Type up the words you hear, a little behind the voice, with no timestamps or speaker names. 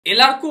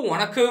எல்லாருக்கும்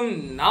வணக்கம்.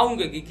 நான்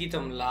உங்க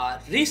Geekytamizha.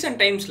 ரீசெண்ட்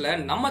டைம்ஸ்ல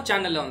நம்ம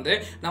சேனல்ல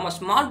நம்ம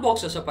ஸ்மார்ட்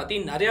பாக்ஸஸை பத்தி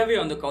நிறையவே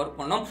கவர்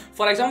பண்ணோம்.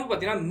 ஃபார் எக்ஸாம்பிள்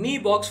பார்த்தீங்கன்னா மீ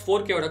பாக்ஸ்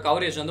 4K ஓட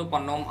கவரேஜ்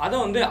பண்ணோம்.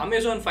 அதை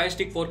அமேசான் ஃபயர்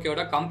ஸ்டிக் 4K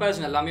ஓட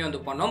கம்பேரிசன் எல்லாமே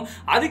பண்ணோம்.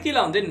 அது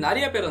கீழே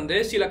நிறைய பேர்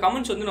சில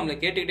கமெண்ட்ஸ் நம்மளை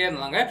கேட்டுக்கிட்டே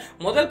இருந்தாங்க.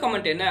 முதல்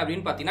கமெண்ட் என்ன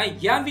அப்படின்னு பார்த்தீங்கன்னா,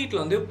 என்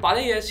வீட்டில்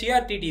பழைய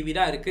CRT டிவி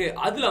தான் இருக்கு,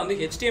 அதுல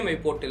HDMI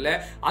போர்ட் இல்லை,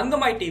 அந்த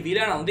மாதிரி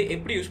டிவியில நான்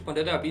எப்படி யூஸ்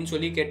பண்றது அப்படின்னு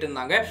சொல்லி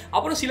கேட்டிருந்தாங்க.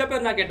 அப்புறம் சில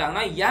பேர் என்ன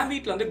கேட்டாங்கன்னா, என்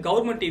வீட்டில்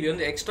கவர்மெண்ட் டிவி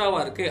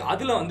எக்ஸ்ட்ராவா இருக்கு,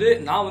 அதுல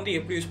நான்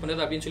எப்படி யூஸ்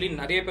பண்றது அப்படின்னு சொல்லி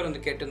நிறைய பேர்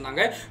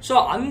கேட்டிருந்தாங்க. சோ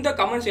அந்த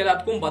கமெண்ட்ஸ்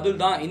எல்லாத்துக்கும் பதில்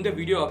தான் இந்த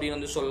வீடியோ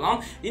அப்படின்னு சொல்லலாம்.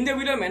 இந்த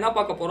வீடியோ நம்ம என்ன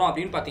பார்க்க போறோம்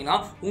அப்படின்னு பாத்தீங்கன்னா,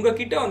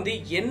 உங்ககிட்ட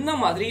என்ன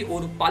மாதிரி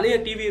ஒரு பழைய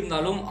டிவி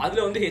இருந்தாலும்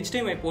அதுல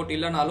HDMI போர்ட்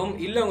இல்லனாலும்,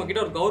 இல்ல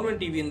உங்ககிட்ட ஒரு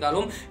கவர்மெண்ட் டிவி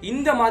இருந்தாலும்,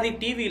 இந்த மாதிரி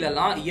டிவில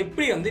எல்லாம்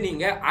எப்படி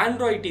நீங்க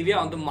ஆண்ட்ராய்ட்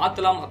டிவியா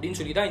மாத்தலாம் அப்படின்னு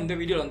சொல்லி தான் இந்த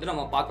வீடியோல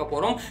நம்ம பார்க்க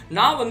போறோம்.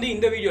 நான்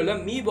இந்த வீடியோல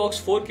மீ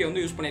பாக்ஸ்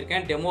 4K யூஸ்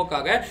பண்ணிருக்கேன்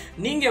டெமோக்காக.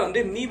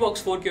 நீங்க மீ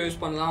பாக்ஸ் 4K யூஸ்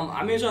பண்ணலாம்,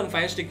 அமேசான்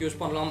ஃபயர் ஸ்டிக் யூஸ்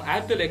பண்ணலாம்,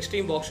 ஏர்டெல்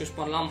எக்ஸ்ட்ரீம் பாக்ஸ் யூஸ்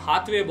பண்ணலாம்,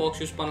 ஹாத்வே பாக்ஸ்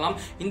யூஸ் பண்ணலாம்.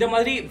 இந்த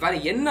மாதிரி வேற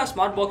என்ன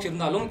ஸ்மார்ட் பாக்ஸ்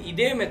இருந்தாலும்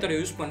இதே மெத்தட்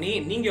யூஸ் பண்ணி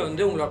நீங்க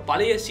உங்களோட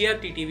பழைய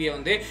CRT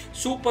டிவியை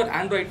சூப்பர்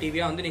ஆண்ட்ராய்ட்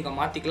டிவியா நீங்க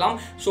மாத்திக்கலாம்.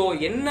 சோ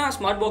என்ன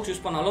ஸ்மார்ட் பாக்ஸ்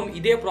யூஸ் பண்ணாலும்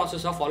இதே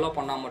ப்ராசஸா ஃபாலோ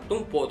பண்ணா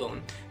மட்டும் போதும்.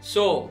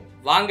 சோ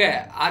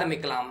வாங்க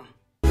ஆரம்பிக்கலாம்.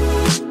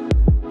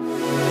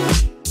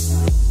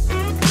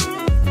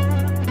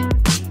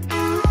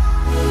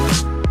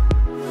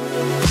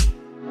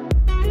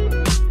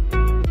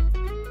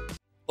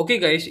 ஓகே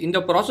கைஸ், இந்த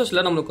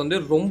ப்ராசஸில் நம்மளுக்கு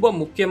ரொம்ப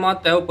முக்கியமாக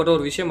தேவைப்படுற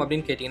ஒரு விஷயம்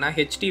அப்படின்னு கேட்டிங்கன்னா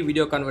HD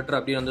வீடியோ கன்வெர்ட்டர்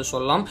அப்படின்னு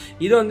சொல்லலாம்.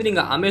 இதை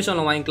நீங்கள்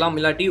அமேசானில் வாங்கிக்கலாம்,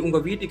 இல்லாட்டி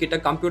உங்கள் வீட்டுக்கிட்ட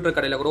கம்ப்யூட்டர்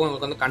கடையில் கூட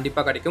உங்களுக்கு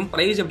கண்டிப்பாக கிடைக்கும்.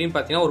 ப்ரைஸ் அப்படின்னு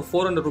பார்த்தீங்கன்னா ஒரு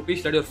 400 rupees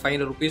இல்லாட்டி ஒரு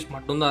 500 rupees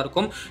மட்டும்தான்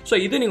இருக்கும். ஸோ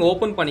இது நீங்கள்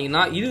ஓப்பன்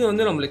பண்ணிங்கன்னா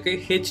இது நம்மளுக்கு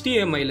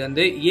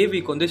HDMIலேருந்து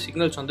AVக்கு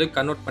சிக்னல்ஸ்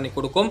கன்வெர்ட் பண்ணி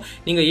கொடுக்கும்.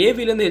 நீங்கள்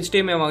AVலேருந்து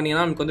HDMI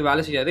வாங்கினீங்கன்னா நமக்கு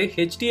வேலை செய்யாது.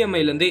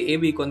 HDMIலேருந்து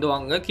AVக்கு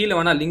வாங்க, கீழே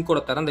வேணால் லிங்க்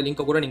கூட தரேன், அந்த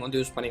லிங்கை கூட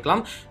நீங்கள் யூஸ்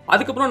பண்ணிக்கலாம்.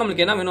 அதுக்கப்புறம்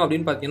நம்மளுக்கு என்ன வேணும்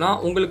அப்படின்னு பார்த்தீங்கன்னா,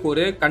 உங்களுக்கு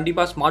ஒரு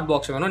கண்டிப்பாக ஸ்மார்ட்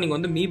பாக்ஸ் வேணும்.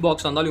 நீங்க மீ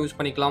பாக்ஸ் இருந்தாலும் யூஸ்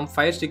பண்ணிக்கலாம்,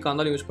 ஃபயர் ஸ்டிக்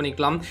இருந்தாலும் யூஸ்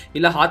பண்ணிக்கலாம்,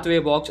 இல்ல ஹாத்வே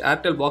பாக்ஸ்,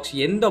 ஏர்டெல் பாக்ஸ்,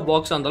 எந்த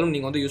பாக்ஸ் இருந்தாலும்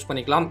நீங்க யூஸ்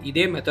பண்ணிக்கலாம்.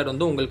 இதே மெத்தட்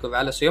உங்களுக்கு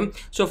வேலை செய்யும்.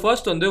 சோ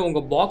ஃபர்ஸ்ட்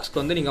உங்க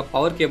பாக்ஸ்க்கு நீங்க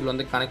பவர் கேபிள்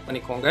கனெக்ட்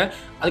பண்ணிக்கோங்க.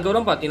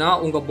 அதுக்கப்புறம் பாத்தீங்கன்னா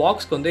உங்க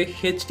பாக்ஸ்க்கு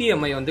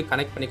HDMI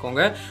கனெக்ட்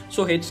பண்ணிக்கோங்க.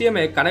 சோ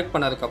HDMI கனெக்ட்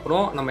பண்ணதுக்கு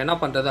அப்புறம் நம்ம என்ன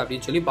பண்றது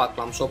அப்படின்னு சொல்லி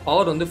பார்க்கலாம். சோ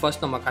பவர்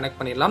ஃபர்ஸ்ட் நம்ம கனெக்ட்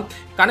பண்ணிடலாம்.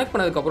 கனெக்ட்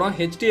பண்ணதுக்கு அப்புறம்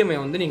HDMI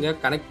நீங்க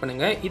கனெக்ட்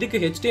பண்ணுங்க.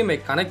 இதுக்கு HDMI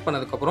கனெக்ட்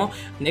பண்ணதுக்கு அப்புறம்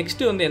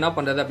நெக்ஸ்ட் என்ன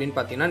பண்றது அப்படின்னு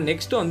பாத்தீங்கன்னா,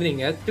 நெக்ஸ்ட்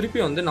நீங்க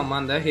திருப்பி நம்ம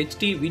அந்த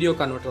HD வீடியோ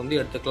கன்வெர்ட்டர்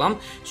எடுத்துக்கலாம்.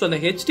 சோ அந்த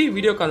HD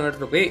வீடியோ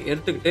கன்வெர்ட்டர் போய்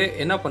எடுத்துக்கிட்டு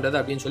என்ன பண்றது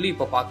அப்படின்னு சொல்லி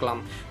இப்ப பார்க்கலாம்.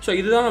 சோ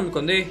இதுதான்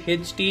நமக்கு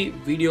HD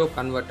வீடியோ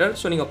கன்வெர்ட்டர்.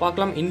 சோ நீங்க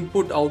பார்க்கலாம்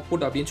இன்புட்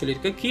அவுட்புட் அப்படின்னு சொல்லி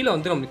இருக்கு. கீழே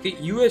நமக்கு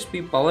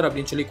USB பவர்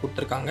அப்படின்னு சொல்லி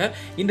கொடுத்திருக்காங்க.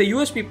 இந்த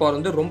USB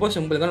பவர் ரொம்ப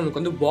சிம்பிள் தான்.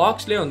 நமக்கு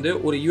பாக்ஸ்லயே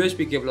ஒரு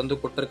USB கேபிள்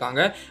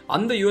கொடுத்திருக்காங்க.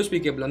 அந்த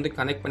USB கேபிள்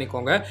கனெக்ட்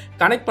பண்ணிக்கோங்க.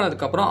 கனெக்ட்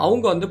பண்ணதுக்கு அப்புறம்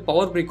அவங்க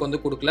பவர்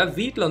பிரேக் கொடுக்கல.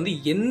 வீட்ல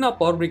என்ன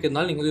பவர் பிரேக்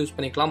இருந்தாலும் நீங்க யூஸ்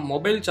பண்ணிக்கலாம்.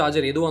 மொபைல்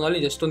சார்ஜர் எதுவாக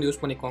இருந்தாலும் ஜஸ்ட்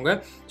யூஸ் பண்ணிக்கோங்க.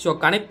 சோ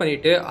கனெக்ட்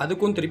பண்ணிட்டு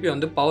அதுக்கும்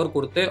திருப்பி பவர்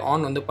கொடுத்து ஆன்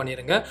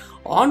பண்ணிருங்க.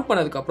 ஆன்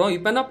பண்ணதுக்கு அப்புறம்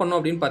இப்போ என்ன பண்ணோம்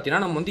அப்படின்னு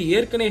பார்த்தீங்கன்னா, நம்ம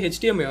ஏற்கனவே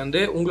HDMI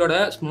உங்களோட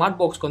ஸ்மார்ட்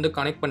பாக்ஸ்க்கு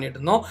கனெக்ட் பண்ணிட்டு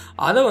இருந்தோம்.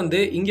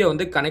 அதை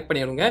இங்கே கனெக்ட்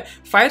பண்ணிடுங்க.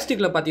 ஃபயர்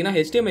ஸ்டிக்ல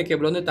பார்த்தீங்கன்னா HDMI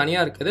கேபிள்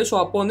தனியாக இருக்குது. ஸோ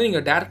அப்போ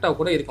நீங்கள் டேரெக்டாக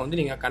கூட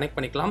இதுக்கு நீங்கள் கனெக்ட்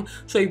பண்ணிக்கலாம்.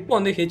 ஸோ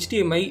இப்போ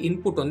HDMI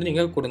இன்புட்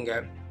நீங்கள்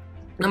கொடுங்க.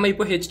 நம்ம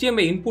இப்போ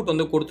HDMI இன்புட்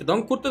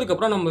கொடுத்துட்டோம்.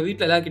 கொடுத்ததுக்கப்புறம் நம்ம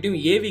வீட்டில் எல்லாருக்கிட்டையும்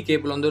AV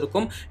கேபிள்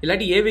இருக்கும்.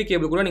 இல்லாட்டி AV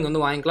கேபிள் கூட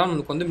நீங்கள் வாங்கிக்கலாம்.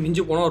 நமக்கு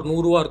மிஞ்சி போனால் ஒரு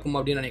 100 ரூபா இருக்கும்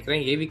அப்படின்னு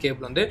நினைக்கிறேன். AV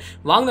cable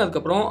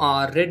வாங்கினதுக்கப்புறம்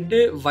red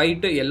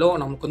white yellow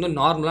நமக்கு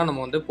நார்மலாக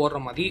நம்ம போடுற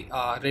மாதிரி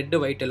ரெட்டு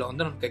ஒயிட் எல்லோ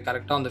நமக்கு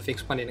கரெக்டாக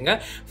ஃபிக்ஸ் பண்ணிடுங்க.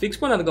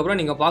 ஃபிக்ஸ் பண்ணதுக்கப்புறம்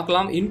நீங்கள்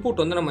பார்க்கலாம்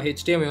இன்புட் நம்ம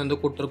HDMI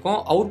கொடுத்துருக்கோம்.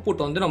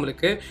 அவுட்புட்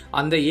நம்மளுக்கு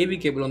அந்த AV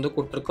கேபிள்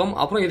கொடுத்துருக்கோம்.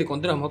 அப்புறம்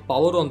இதுக்கு நம்ம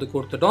பவர்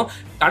கொடுத்துட்டோம்.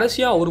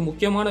 கடைசியாக ஒரு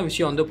முக்கியமான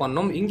விஷயம்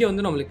பண்ணோம். இங்கே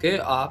நம்மளுக்கு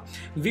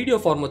வீடியோ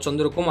ஃபார்மட்ஸ்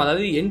இருக்கும்.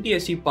 அதாவது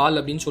NTSC பால்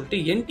அப்படின்னு சொல்லிட்டு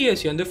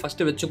NTSC ஃபர்ஸ்ட்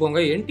வச்சுக்கோங்க.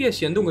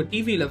 NTSC உங்க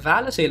டிவியில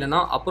வேலை செய்யலைன்னா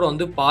அப்புறம்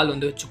பால்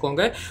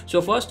வச்சுக்கோங்க. ஸோ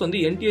ஃபர்ஸ்ட்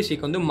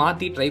NTSCக்கு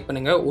மாற்றி ட்ரை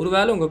பண்ணுங்க.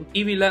 ஒருவேளை உங்க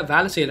டிவியில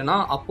வேலை செய்யலைன்னா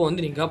அப்போ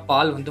நீங்க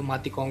பால்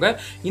மாற்றிக்கோங்க.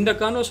 இந்த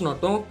கன்வர்ஷன்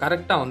மட்டும்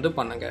கரெக்டாக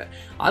பண்ணுங்க.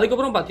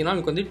 அதுக்கப்புறம் பார்த்தீங்கன்னா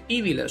உங்களுக்கு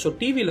டிவியில்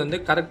டிவியில்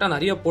கரெக்டாக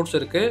நிறைய போர்ட்ஸ்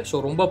இருக்கு.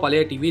 ஸோ ரொம்ப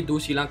பழைய டிவி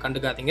தூசிலாம்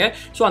கண்டுக்காதீங்க.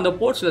 ஸோ அந்த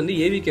போர்ட்ஸ்ல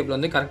AV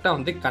கேபிள்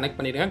கரெக்டாக கனெக்ட்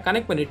பண்ணிடுங்க.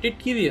 கனெக்ட் பண்ணிட்டு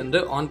டிவி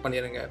ஆன்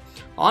பண்ணிடுங்க.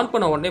 ஆன்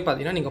பண்ண உடனே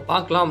பார்த்தீங்கன்னா நீங்க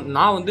பார்க்கலாம்,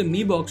 நான்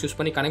மீ பாக்ஸ் யூஸ்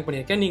பண்ணி கனெக்ட் பண்ணியிருக்கேன்.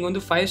 நீங்க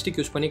ஃபயர் ஸ்டிக்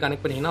யூஸ் பண்ணி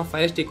கனெக்ட் பண்ணீங்கன்னா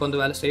ஃபயர் ஸ்டிக்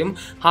வேலை செய்யும்.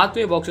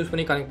 ஹாத்வே பாக்ஸ் யூஸ்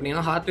பண்ணி கனெக்ட்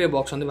பண்ணீங்கன்னா ஹாத்வே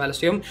பாக்ஸ் வேலை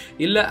செய்யும்.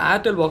 இல்ல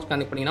ஏர்டெல் பாக்ஸ்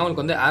கனெக்ட் பண்ணீங்கன்னா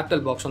உங்களுக்கு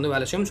ஏர்டெல் பாக்ஸ்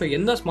வேலை செய்யும். ஸோ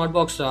எந்த ஸ்மார்ட்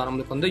பாக்ஸ்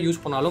நம்மளுக்கு யூஸ்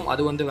பண்ணாலும்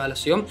அது வேலை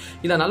செய்யும்.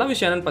 இதை நல்ல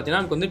விஷயம் என்னன்னு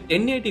பார்த்தீங்கன்னா நமக்கு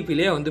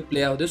 1080p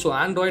ப்ளே ஆகுது. ஸோ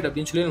ஆண்ட்ராய்டு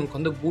அப்படின்னு சொல்லி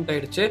நமக்கு பூட்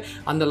ஆயிடுச்சு.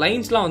 அந்த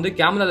லைன்ஸ்லாம்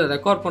கேமராவில்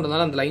ரெக்கார்ட்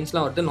பண்ணுறதுனால அந்த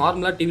லைன்ஸ்லாம் வருது.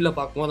 நார்மலாக டிவியில்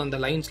பார்க்கும்போது அந்த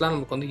லைன்ஸ்லாம்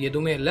நமக்கு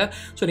எதுவுமே இல்லை.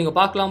 ஸோ நீங்கள்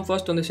பார்க்கலாம்,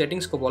 ஃபர்ஸ்ட்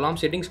செட்டிங்ஸ்க்கு போகலாம்.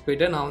 செட்டிங்ஸ்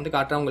போயிட்டு நான்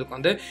காட்டுறேன்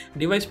உங்களுக்கு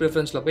டிவைஸ்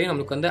ப்ரிஃபரன்ஸில் போய்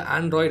நமக்கு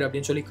ஆண்ட்ராய்டு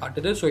அப்படின்னு சொல்லி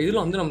காட்டுது. ஸோ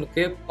இதில்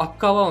நமக்கு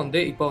பக்காவாக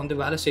இப்போ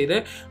வேலை செய்யுது.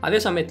 அதே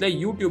சமயத்தில்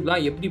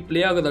யூடியூப்லாம் எப்படி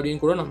ப்ளே ஆகுது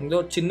அப்படின்னு கூட நம்ம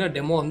ஒரு சின்ன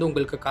டெமோ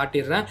உங்களுக்கு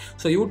காட்டிடுறேன்.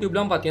 ஸோ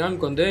யூடியூப்லாம் பார்த்தீங்கன்னா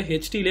நமக்கு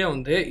HDலே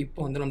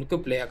இப்போ நமக்கு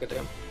ப்ளே ஆகுது.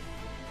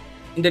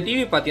 இந்த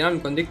டிவி பார்த்தீங்கன்னா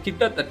நமக்கு வந்து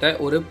கிட்டத்தட்ட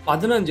ஒரு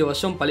 15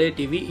 வருஷம் பழைய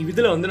டிவி.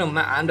 இதில் வந்து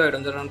நம்ம ஆண்ட்ராய்டு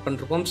வந்து ரன்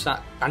பண்ணிருக்கோம்.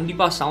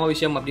 கண்டிப்பாக சம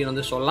விஷயம் அப்படின்னு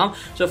வந்து சொல்லலாம்.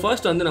 ஸோ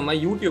ஃபர்ஸ்ட் வந்து நம்ம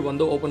யூடியூப்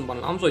வந்து ஓப்பன்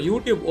பண்ணலாம். ஸோ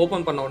யூடியூப்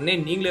ஓப்பன் பண்ண உடனே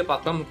நீங்களே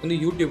பார்க்கலாம், நமக்கு வந்து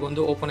யூடியூப்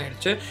வந்து ஓப்பன்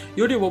ஆயிடுச்சு.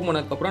 யூடியூப் ஓப்பன்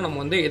பண்ணதுக்கப்புறம் நம்ம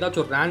வந்து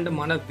ஏதாச்சும் ஒரு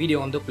ரேண்டமான வீடியோ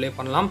வந்து ப்ளே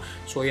பண்ணலாம்.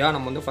 ஸோ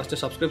நம்ம வந்து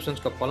ஃபஸ்ட்டு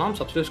சப்ஸ்கிரிப்ஷன்ஸ்க்கு போகலாம்.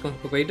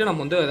 சப்ஸ்கிரிப்ஷன்ஸ்க்கு போயிட்டு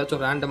நம்ம வந்து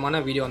ஏதாச்சும்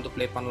ரேண்டமான வீடியோ வந்து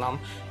ப்ளே பண்ணலாம்.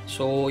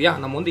 ஸோ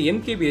நம்ம வந்து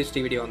MKBHD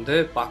வீடியோ வந்து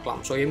பார்க்கலாம்.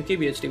 ஸோ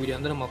MKBHD வீடியோ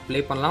வந்து நம்ம ப்ளே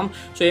பண்ணலாம்.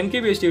 ஸோ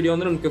MKBHD வீடியோ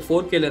வந்து நமக்கு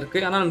 4Kல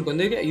இருக்குது. ஆனால் நமக்கு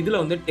வந்து இதில்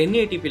வந்து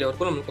 1080pல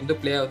வரைக்கும் நமக்கு வந்து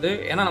ப்ளே ஆகுது.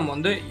 ஏன்னா நம்ம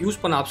வந்து யூஸ்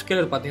பண்ண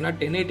அப்ஸ்கேலர் பார்த்தீங்கன்னா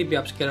 1080p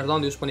அப்ஸ்கேலர் தான்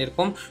வந்து யூஸ்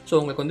பண்ணியிருக்கோம். ஸோ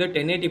உங்களுக்கு வந்து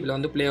 1080pல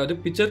வந்து ப்ளே ஆகுது.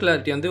 பிக்சர்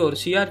கிளாரிட்டி வந்து ஒரு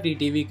CRT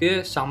டிவிக்கு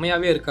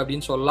செமையாகவே இருக்குது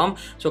அப்படின்னு சொல்லலாம்.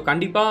 ஸோ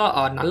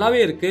கண்டிப்பாக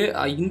நல்லாவே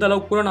இருக்குது. இந்த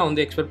அளவுக்கு கூட நான்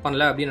வந்து எக்ஸ்பெக்ட்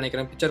பண்ணல அப்படின்னு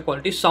நினைக்கிறேன். பிக்சர்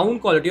குவாலிட்டி,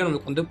 சவுண்ட் குவாலிட்டியும்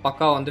நமக்கு வந்து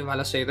பக்கா வந்து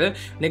வேலை செய்யுது.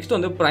 நெக்ஸ்ட்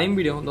வந்து பிரைம்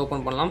வீடியோ வந்து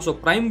ஓப்பன் பண்ணலாம். ஸோ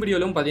பிரைம்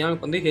வீடியோலும் பார்த்தீங்கன்னா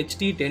நமக்கு வந்து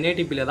HD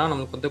 1080pல தான்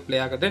நமக்கு வந்து ப்ளே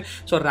ஆகுது.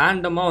 ஸோ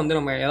ரேண்டமாக வந்து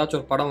நம்ம ஏதாச்சும்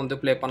ஒரு படம் வந்து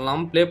ப்ளே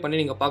பண்ணலாம். ப்ளே பண்ணி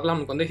நீங்கள் பார்க்கலாம்,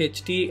 நமக்கு வந்து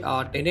HD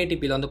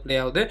 1080pல வந்து ப்ளே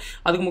ஆகுது.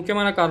 அதுக்கு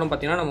முக்கியமான காரணம்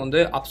பார்த்தீங்கன்னா நம்ம வந்து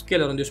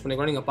அப்ஸ்கேலர் வந்து யூஸ்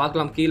பண்ணிக்கிறோம். நீங்கள்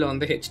பார்க்கலாம் கீழே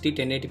வந்து HD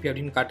 1080p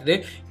அப்படின்னு காட்டுது.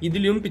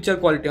 இதுலேயும் பிக்சர்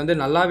குவாலிட்டி வந்து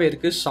நல்லாவே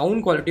இருக்குது.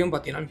 சவுண்ட் குவாலிட்டியும்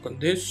பார்த்தீங்கன்னா நமக்கு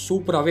வந்து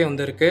சூப்பராகவே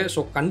வந்து இருக்குது.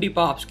 ஸோ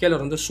கண்டிப்பாக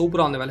அப்ஸ்கேலர் வந்து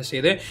சூப்பராக வந்து வேலை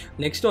செய்யுது.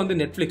 நெக்ஸ்ட் வந்து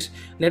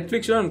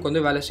நெட்ஃப்ளிக்ஸில் நமக்கு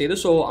வந்து வேலை செய்யுது.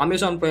 So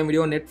Amazon prime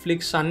video,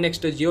 Netflix, Sun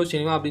next, Jio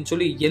cinema அப்படின்னு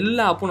சொல்லி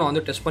எல்லா ஆப்பும் நான்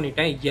வந்து டெஸ்ட்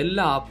பண்ணிட்டேன்.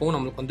 எல்லா ஆப்பும்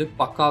நம்மளுக்கு வந்து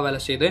பக்கா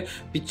வேலை செய்யுது.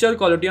 பிக்சர்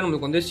குவாலிட்டியும்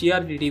நமக்கு வந்து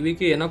CRT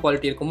டிவிக்கு என்ன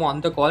குவாலிட்டி இருக்குமோ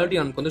அந்த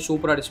குவாலிட்டி நமக்கு வந்து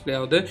சூப்பராக டிஸ்பிளே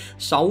ஆகுது.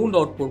 சவுண்ட்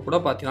அவுட்புட் கூட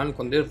பார்த்தீங்கன்னா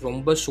எனக்கு வந்து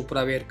ரொம்ப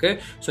சூப்பராகவே இருக்குது.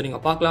 ஸோ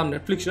நீங்கள் பார்க்கலாம்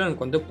நெட்ஃப்ளிக்ஸில்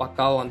எனக்கு வந்து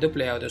பக்காவாக வந்து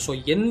ப்ளே ஆகுது. ஸோ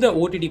எந்த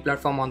OTT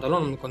பிளாட்ஃபார்மாக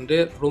இருந்தாலும் நமக்கு வந்து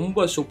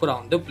ரொம்ப சூப்பராக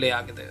வந்து ப்ளே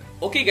ஆகுது.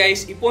 ஓகே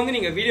கைஸ், இப்போ வந்து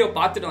நீங்கள் வீடியோ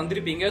பார்த்துட்டு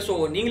வந்திருப்பீங்க. ஸோ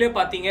நீங்களே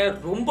பார்த்தீங்க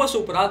ரொம்ப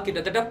சூப்பராக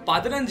கிட்டத்தட்ட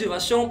 15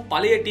 வருஷம்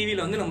பழைய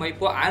டிவியில் வந்து நம்ம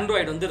இப்போ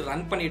ஆண்ட்ராய்டு வந்து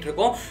ரன் பண்ணிட்டு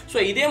இருக்கோம். ஸோ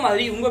இதே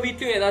மாதிரி உங்கள்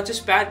வீட்லையும் ஏதாச்சும்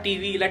ஸ்பேர்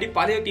டிவி இல்லாட்டி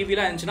பழைய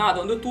டிவிலாம் இருந்துச்சுன்னா அதை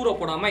வந்து தூர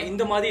போடாமல்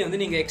இந்த மாதிரி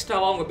வந்து நீங்கள்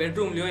எக்ஸ்ட்ராவாக உங்கள்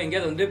பெட்ரூம்லையோ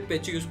எங்கேயாவது வந்து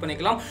வச்சு யூஸ்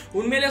பண்ணிக்கலாம்.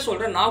 உண்மையிலே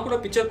சொல்கிறேன், நான் கூட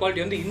பிக்சர்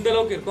குவாலிட்டி வந்து இந்த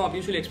அளவுக்கு இருக்கும்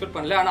அப்படின்னு சொல்லி எக்ஸ்பெக்ட்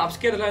பண்ணல. ஆனால்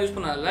அப்ஸ்கேலர்லாம் யூஸ்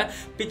பண்ணால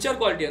பிக்சர்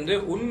குவாலிட்டி வந்து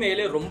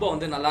உண்மையிலே ரொம்ப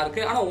வந்து நல்லா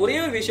இருக்கு. ஆனால் ஒரே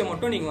ஒரு விஷயம்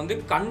மட்டும் நீங்கள் வந்து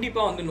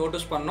கண்டிப்பாக வந்து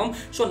நோட்டீஸ் பண்ணணும்.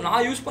 ஸோ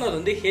நான் யூஸ் பண்ணது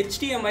வந்து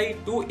HDMI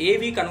to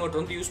AV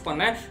கன்வெர்ட்டர் வந்து யூஸ்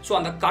பண்ணேன். ஸோ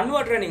அந்த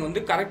கன்வெர்ட்டரை நீங்கள்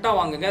வந்து கரெக்டாக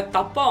வாங்குங்க.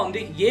 தப்பாக வந்து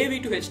AV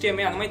to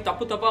HDMI அந்த மாதிரி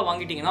தப்பாக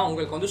வாங்கிட்டீங்கன்னா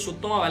உங்களுக்கு வந்து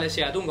சுத்தமாக வேலை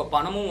செய்யாது. உங்கள்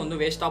பணமும் வந்து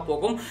வேஸ்ட்டாக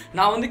போகும்.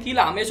 நான் வந்து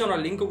கீழே அமேசானோட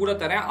லிங்க் கூட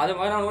தரேன். அதை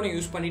வேணாலும் நீங்கள்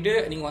யூஸ் பண்ணிட்டு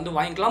நீங்கள் வந்து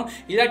வாங்கிக்கலாம்.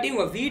 இல்லாட்டி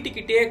உங்கள்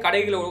வீட்டுக்கிட்டே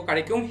கடைகளில்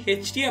கிடைக்கும்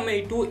HDMI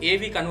to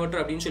AV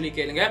கன்வெர்ட்டர் அப்படின்னு சொல்லி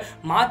கேளுங்க.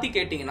 மாற்றி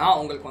கேட்டிங்கன்னா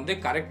உங்களுக்கு வந்து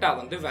கரெக்டாக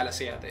வந்து வேலை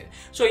செய்யாது.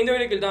 ஸோ இந்த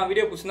வீடியோக்கு தான்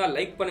வீடியோ பிடிச்சிருந்தா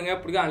லைக் பண்ணுங்க,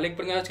 பிடிக்கா லைக்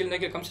பண்ணுங்க,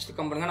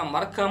 கமெண்ட் பண்ணுங்க. நான்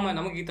மறக்காம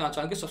நம்ம கீதா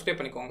சேனலுக்கு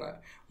சப்ஸ்கிரைப் பண்ணிக்கோங்க.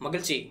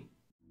 மகிழ்ச்சி.